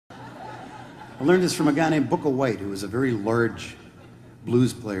I learned this from a guy named Booker White, who was a very large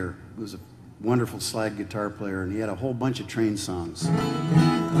blues player. He was a wonderful slide guitar player, and he had a whole bunch of train songs. And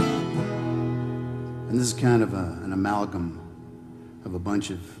this is kind of an amalgam of a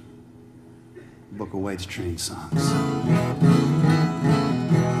bunch of Booker White's train songs.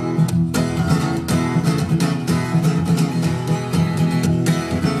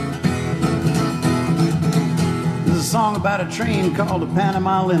 This is a song about a train called the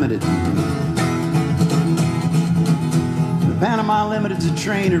Panama Limited. The Panama Limited's a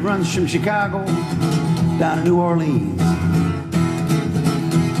train that runs from Chicago down to New Orleans.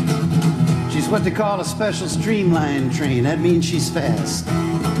 She's what they call a special streamline train. That means she's fast.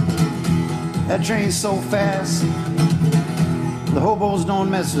 That train's so fast, the hobos don't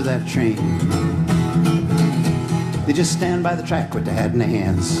mess with that train. They just stand by the track with their hat in their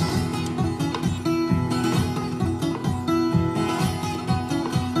hands.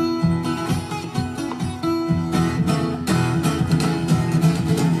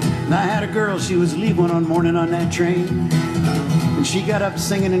 And I had a girl, she was leaving one morning on that train, and she got up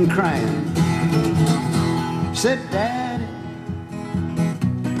singing and crying. She said, "Daddy,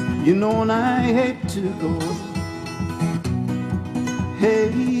 you know, and I hate to go. Hey,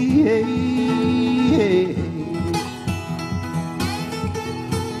 hey, hey, hey."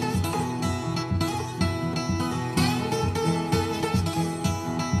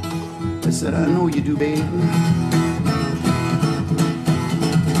 I said, "I know you do, baby."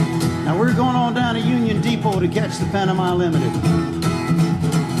 Now we're going on down to Union Depot to catch the Panama Limited.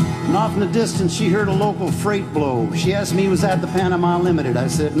 And off in the distance, she heard a local freight blow. She asked me, was that the Panama Limited? I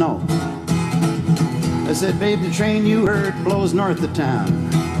said, no. I said, babe, the train you heard blows north of town.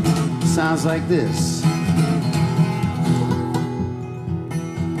 Sounds like this.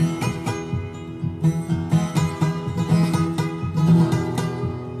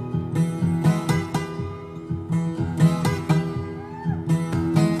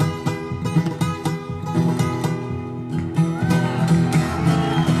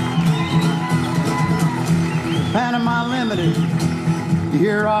 Panama Limited, you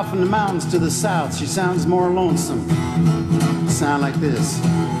hear her off in the mountains to the south. She sounds more lonesome. Sound like this.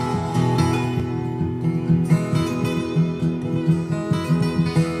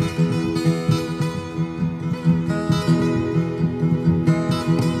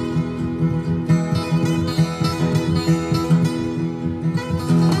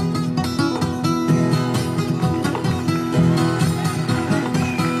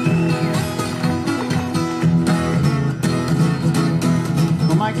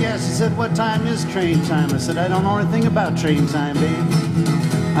 Yes, he said, what time is train time? I said, I don't know anything about train time, babe.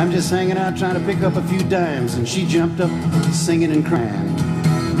 I'm just hanging out trying to pick up a few dimes. And she jumped up singing and crying.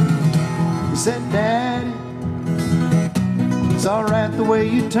 He said, Daddy, it's all right the way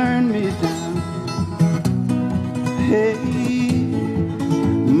you turned me down. Hey,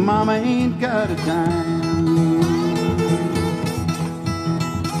 Mama ain't got a dime.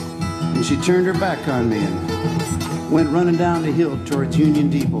 And she turned her back on me and went running down the hill towards Union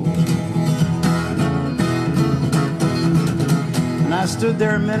Depot. And I stood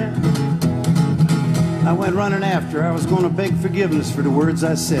there a minute. I went running after her. I was going to beg forgiveness for the words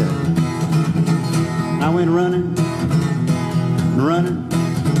I said. I went running and running.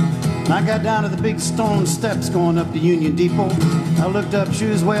 And I got down to the big stone steps going up to Union Depot. I looked up, she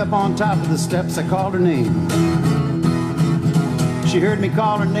was way up on top of the steps. I called her name. She heard me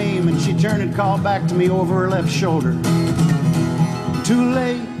call her name, and she turned and called back to me over her left shoulder. Too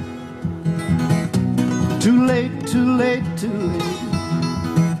late, too late, too late, too late.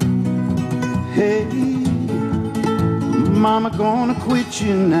 Hey, Mama gonna quit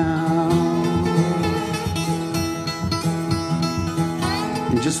you now.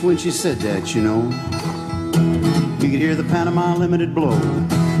 And just when she said that, you know, you could hear the Panama Limited blow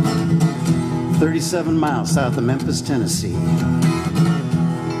 37 miles south of Memphis, Tennessee.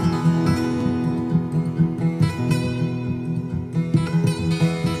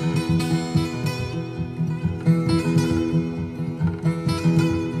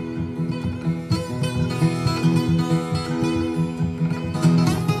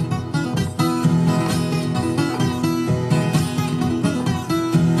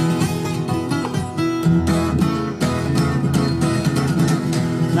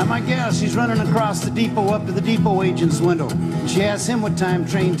 Now my gal, she's running across the depot up to the depot agent's window. She asked him what time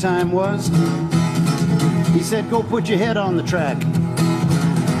train time was. He said, go put your head on the track.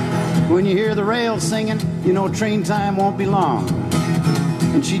 When you hear the rails singing, you know train time won't be long.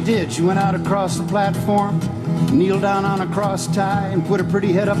 And she did. She went out across the platform, kneeled down on a cross tie, and put her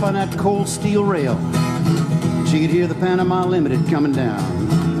pretty head up on that cold steel rail. She could hear the Panama Limited coming down.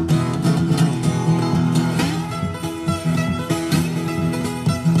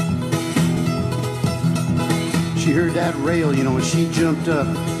 she heard that rail, you know, she jumped up,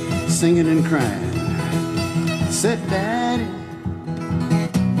 singing and crying. Said, Daddy,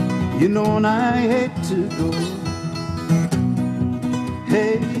 you know, and I hate to go.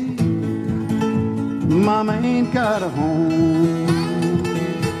 Hey, Mama ain't got a home.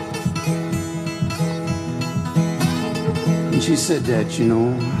 And she said that, you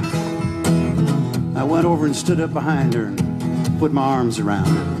know. I went over and stood up behind her and put my arms around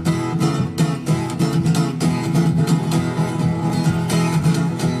her.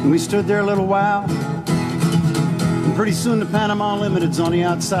 And we stood there a little while. And pretty soon the Panama Limited's on the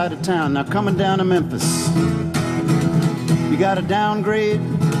outside of town. Now coming down to Memphis, you got a downgrade,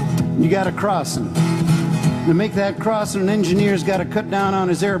 and you got a crossing. To make that crossing, an engineer's got to cut down on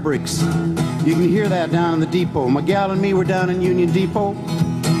his air brakes. You can hear that down in the depot. My gal and me were down in Union Depot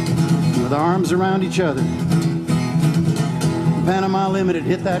with our arms around each other. The Panama Limited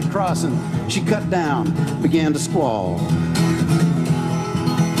hit that crossing. She cut down, began to squall.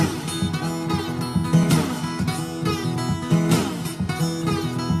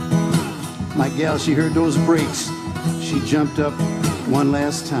 My gal, she heard those brakes. She jumped up one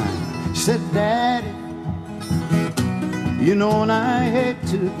last time. She said, Daddy, you know, and I hate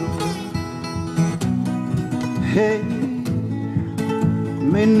to go. Hey,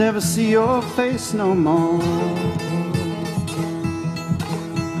 may never see your face no more.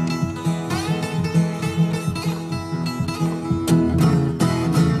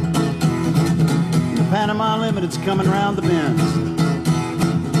 The Panama Limited's coming around the bend.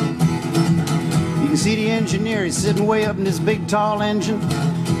 You can see the engineer, he's sitting way up in his big tall engine.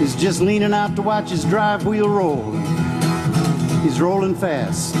 He's just leaning out to watch his drive wheel roll. He's rolling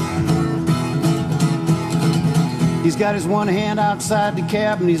fast. He's got his one hand outside the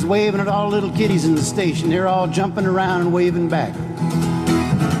cab and he's waving at all the little kiddies in the station. They're all jumping around and waving back.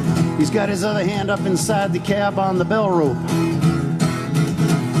 He's got his other hand up inside the cab on the bell rope.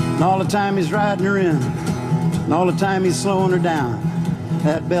 And all the time he's riding her in. And all the time he's slowing her down.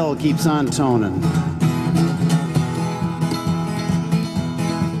 That bell keeps on toning.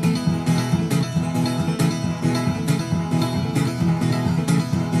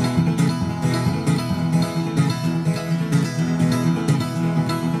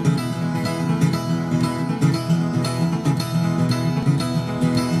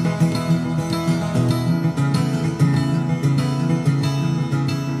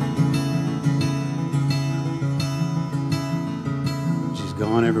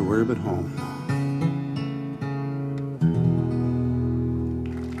 Gone everywhere but home.